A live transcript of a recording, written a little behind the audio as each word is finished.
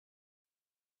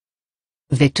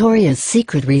Victoria's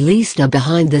Secret released a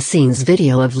behind-the-scenes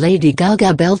video of Lady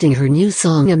Gaga belting her new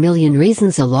song A Million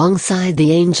Reasons alongside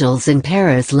the Angels in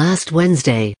Paris last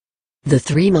Wednesday. The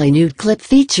 3-minute clip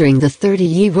featuring the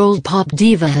 30-year-old pop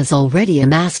diva has already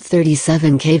amassed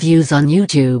 37K views on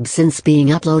YouTube since being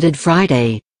uploaded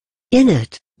Friday. In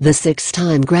it, the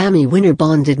 6-time Grammy winner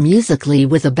bonded musically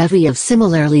with a bevy of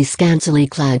similarly scantily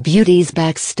clad beauties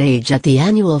backstage at the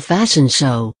annual fashion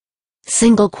show.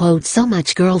 Single quote "So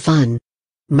much girl fun."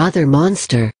 Mother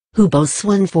Monster, who boasts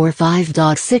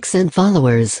 145.6 million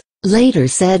followers, later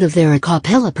said of their a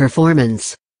cappella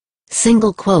performance.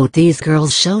 Single quote "These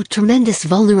girls showed tremendous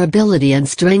vulnerability and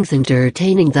strength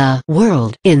entertaining the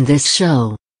world in this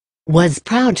show. Was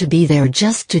proud to be there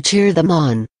just to cheer them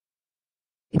on."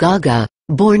 Gaga,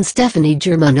 born Stephanie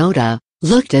Germanotta,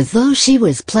 looked as though she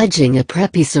was pledging a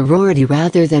preppy sorority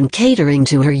rather than catering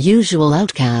to her usual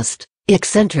outcast,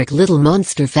 eccentric little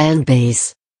monster fan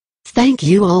base. "Thank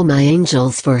you all my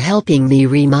angels for helping me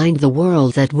remind the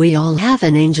world that we all have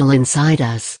an angel inside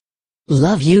us.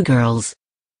 Love you girls."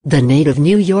 The native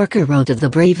New Yorker wrote of the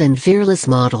brave and fearless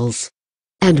models.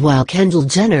 And while Kendall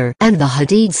Jenner and the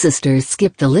Hadid sisters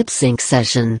skipped the lip-sync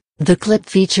session, the clip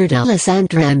featured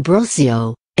Alessandra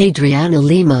Ambrosio, Adriana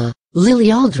Lima,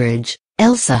 Lily Aldridge,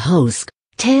 Elsa Hosk,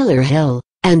 Taylor Hill,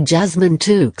 and Jasmine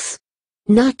Tookes.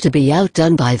 Not to be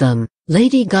outdone by them,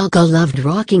 Lady Gaga loved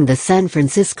rocking the San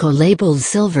Francisco label's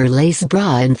silver lace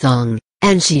bra and thong,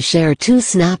 and she shared 2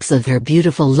 snaps of her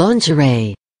beautiful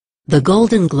lingerie. The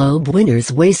Golden Globe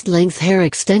winner's waist-length hair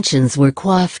extensions were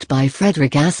coiffed by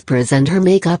Frederic Aspres and her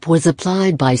makeup was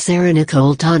applied by Sarah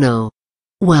Nicole Tano.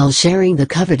 While sharing the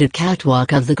coveted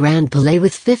catwalk of the Grand Palais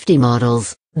with 50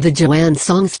 models, the Joanne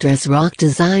songstress rocked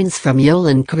designs from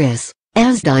Yolan Chris,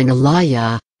 Asdine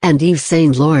Alaya, and Yves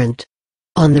Saint Laurent.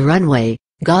 On the runway,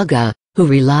 Gaga, who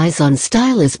relies on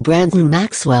stylist Brandon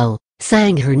Maxwell,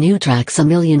 sang her new tracks A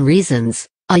Million Reasons,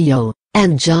 Ayo,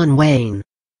 and John Wayne.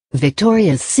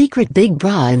 Victoria's Secret Big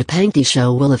Bra and Panty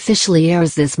show will officially air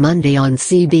this Monday on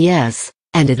CBS,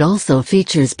 and it also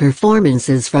features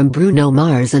performances from Bruno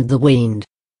Mars and The Weeknd.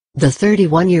 The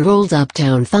 31-year-old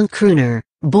Uptown Funk crooner,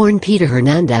 born Peter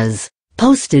Hernandez,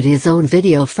 posted his own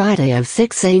video Friday of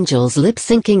 6 angels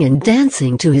lip-syncing and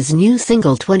dancing to his new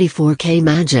single 24K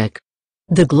Magic.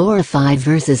 The Glorified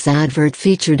Versus advert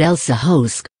featured Elsa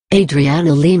Hosk,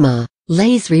 Adriana Lima,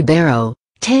 Lays Ribeiro,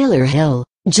 Taylor Hill,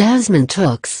 Jasmine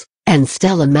Tookes, and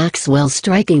Stella Maxwell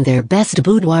striking their best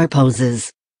boudoir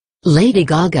poses. Lady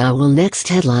Gaga will next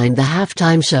headline the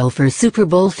halftime show for Super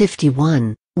Bowl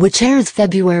 51, which airs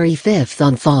February 5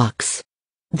 on Fox.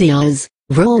 The Oz,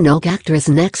 Roanoke actress'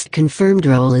 next confirmed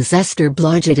role is Esther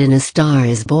Blodgett in A Star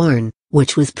is Born,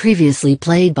 which was previously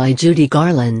played by Judy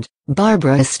Garland,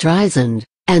 Barbra Streisand,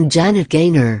 and Janet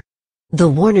Gaynor. The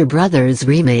Warner Brothers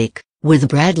remake, with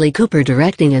Bradley Cooper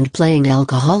directing and playing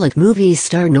alcoholic movie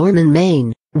star Norman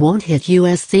Maine, won't hit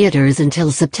U.S. theaters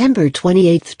until September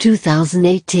 28,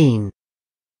 2018.